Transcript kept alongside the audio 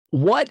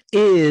What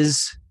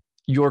is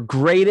your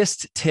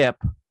greatest tip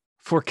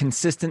for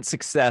consistent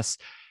success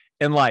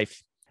in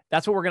life?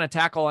 That's what we're going to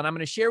tackle. And I'm going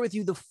to share with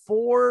you the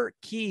 4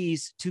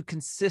 keys to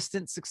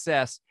consistent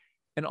success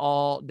in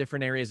all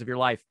different areas of your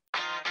life.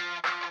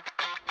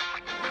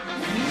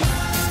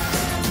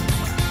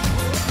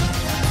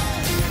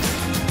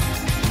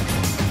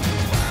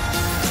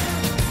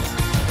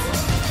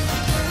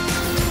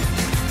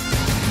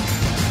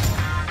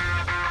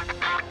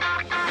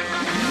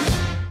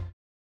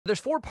 There's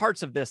 4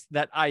 parts of this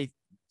that I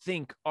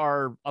think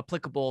are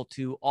applicable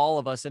to all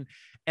of us, and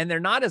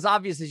they're not as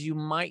obvious as you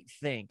might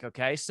think.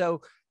 Okay,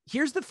 so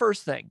here's the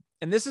first thing,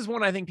 and this is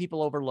one I think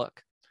people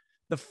overlook.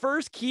 The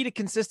first key to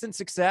consistent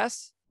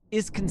success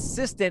is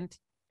consistent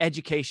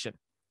education.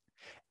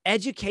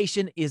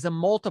 Education is a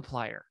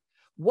multiplier.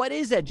 What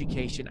is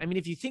education? I mean,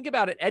 if you think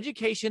about it,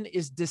 education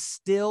is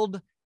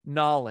distilled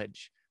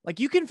knowledge. Like,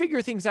 you can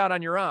figure things out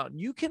on your own.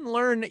 You can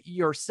learn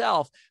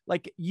yourself.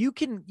 Like, you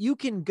can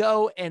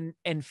go and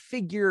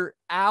figure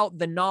out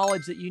the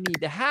knowledge that you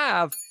need to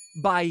have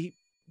by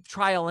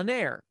trial and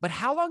error. But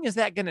how long is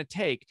that going to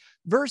take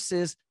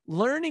versus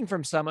learning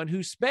from someone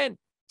who spent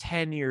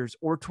 10 years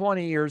or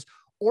 20 years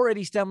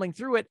already stumbling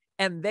through it,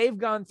 and they've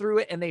gone through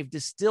it and they've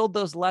distilled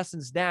those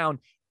lessons down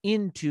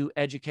into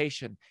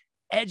education.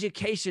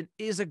 Education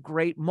is a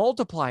great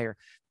multiplier.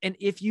 And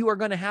if you are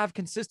going to have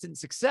consistent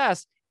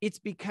success, it's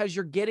because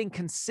you're getting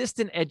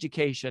consistent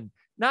education,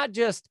 not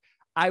just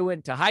I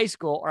went to high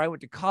school or I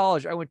went to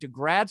college or I went to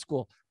grad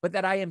school, but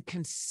that I am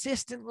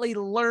consistently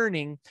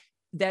learning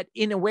that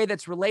in a way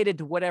that's related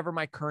to whatever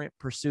my current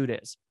pursuit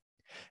is.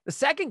 The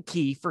second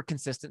key for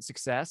consistent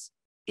success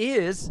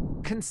is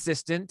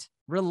consistent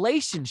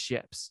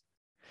relationships.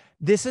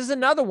 This is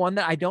another one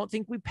that I don't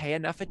think we pay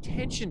enough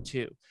attention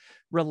to.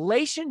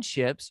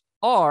 Relationships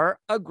are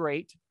a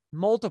great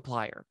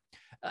multiplier.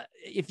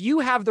 If you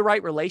have the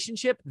right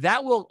relationship,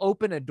 that will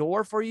open a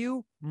door for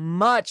you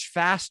much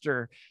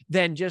faster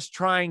than just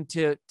trying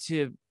to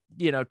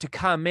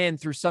come in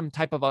through some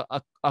type of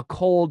a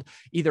cold,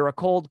 either a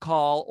cold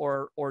call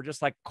or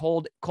just like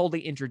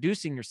coldly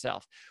introducing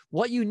yourself.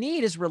 What you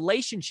need is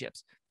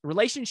relationships.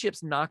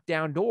 Relationships knock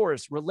down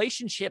doors.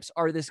 Relationships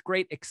are this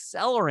great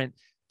accelerant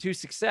to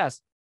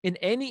success in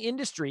any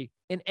industry,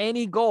 in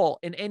any goal,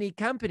 in any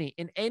company,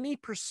 in any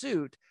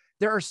pursuit.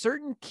 There are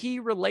certain key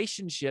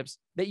relationships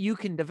that you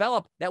can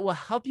develop that will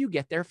help you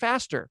get there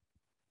faster.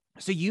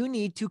 So you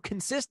need to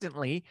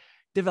consistently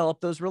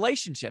develop those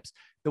relationships.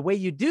 The way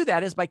you do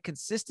that is by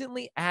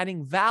consistently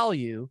adding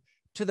value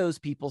to those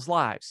people's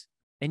lives.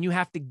 And you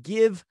have to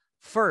give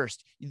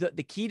first. The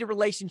key to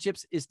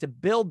relationships is to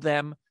build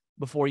them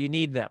before you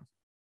need them.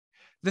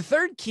 The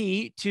third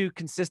key to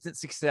consistent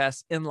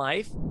success in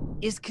life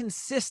is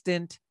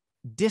consistent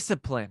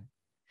discipline.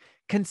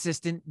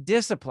 Consistent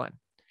discipline.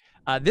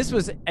 This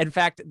was, in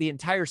fact, the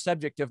entire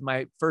subject of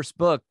my first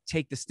book,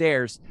 Take the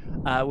Stairs,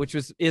 which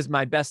is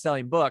my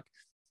best-selling book.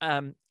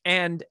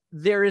 And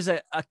there is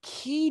a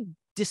key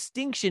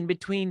distinction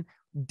between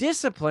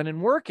discipline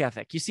and work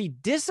ethic. You see,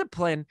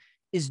 discipline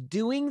is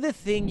doing the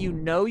thing you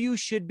know you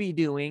should be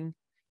doing,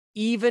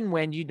 even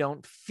when you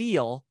don't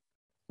feel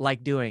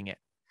like doing it,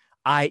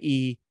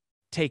 i.e.,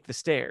 take the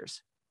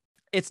stairs.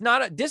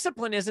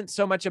 Discipline isn't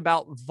so much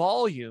about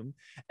volume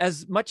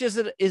as much as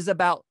it is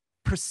about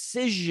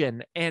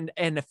precision and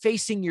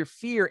facing your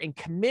fear and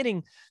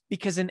committing,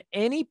 because in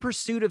any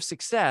pursuit of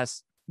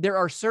success, there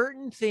are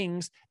certain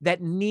things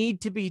that need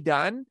to be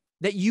done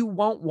that you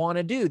won't want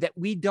to do, that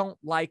we don't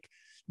like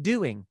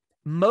doing.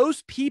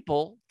 Most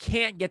people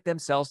can't get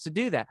themselves to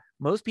do that.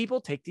 Most people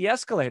take the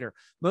escalator.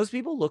 Most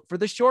people look for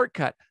the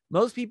shortcut.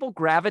 Most people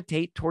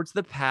gravitate towards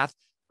the path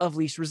of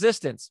least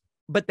resistance.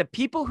 But the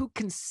people who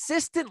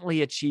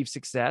consistently achieve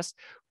success,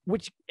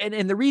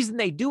 and the reason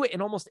they do it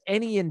in almost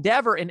any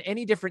endeavor, in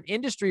any different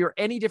industry or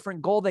any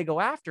different goal they go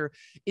after,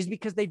 is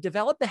because they've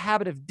developed the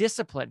habit of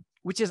discipline,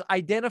 which is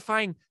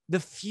identifying the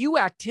few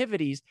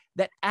activities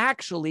that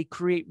actually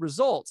create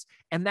results.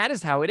 And that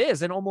is how it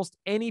is. In almost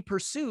any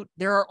pursuit,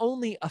 there are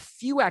only a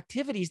few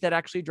activities that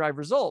actually drive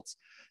results.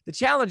 The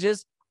challenge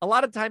is, a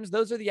lot of times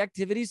those are the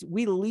activities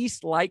we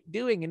least like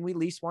doing and we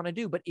least want to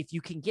do. But if you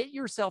can get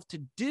yourself to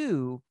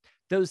do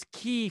those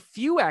key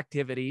few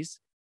activities,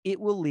 it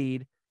will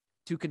lead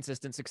to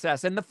consistent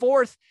success. And the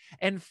fourth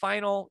and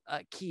final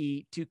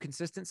key to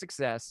consistent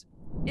success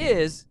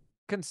is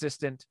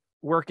consistent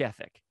work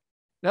ethic.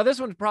 Now, this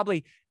one's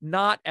probably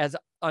not as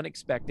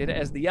unexpected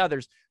as the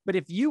others, but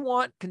if you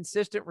want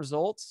consistent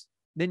results,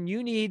 then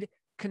you need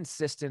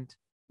consistent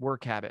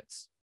work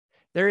habits.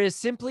 There is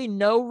simply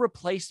no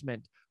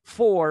replacement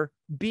for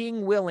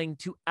being willing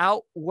to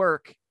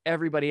outwork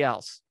everybody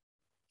else.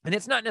 And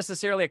it's not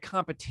necessarily a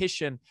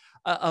competition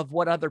of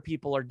what other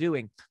people are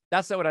doing.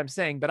 That's not what I'm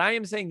saying. But I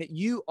am saying that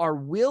you are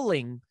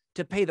willing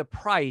to pay the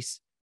price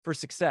for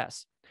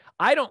success.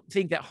 I don't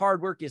think that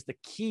hard work is the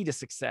key to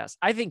success.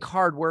 I think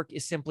hard work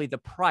is simply the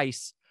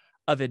price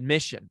of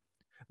admission.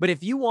 But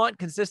if you want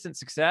consistent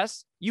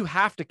success, you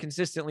have to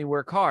consistently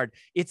work hard.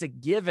 It's a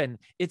given.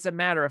 It's a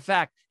matter of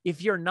fact.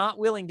 If you're not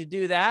willing to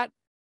do that,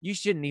 you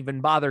shouldn't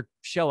even bother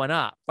showing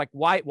up. Like,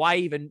 why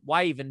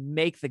even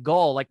make the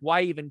goal? Like,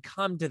 why even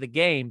come to the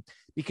game?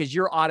 Because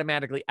you're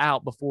automatically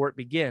out before it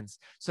begins.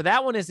 So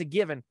that one is a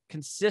given.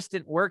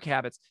 Consistent work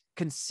habits,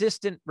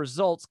 consistent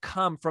results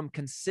come from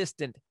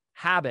consistent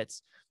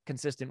habits,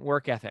 consistent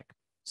work ethic.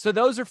 So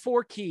those are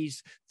 4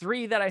 keys,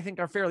 3 that I think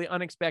are fairly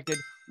unexpected,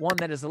 1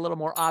 that is a little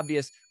more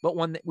obvious, but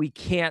 1 that we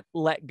can't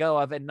let go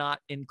of and not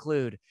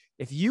include.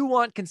 If you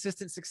want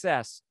consistent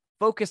success,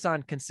 focus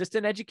on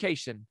consistent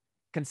education,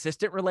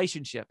 consistent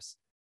relationships,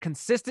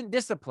 consistent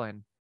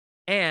discipline,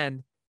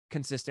 and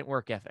consistent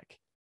work ethic.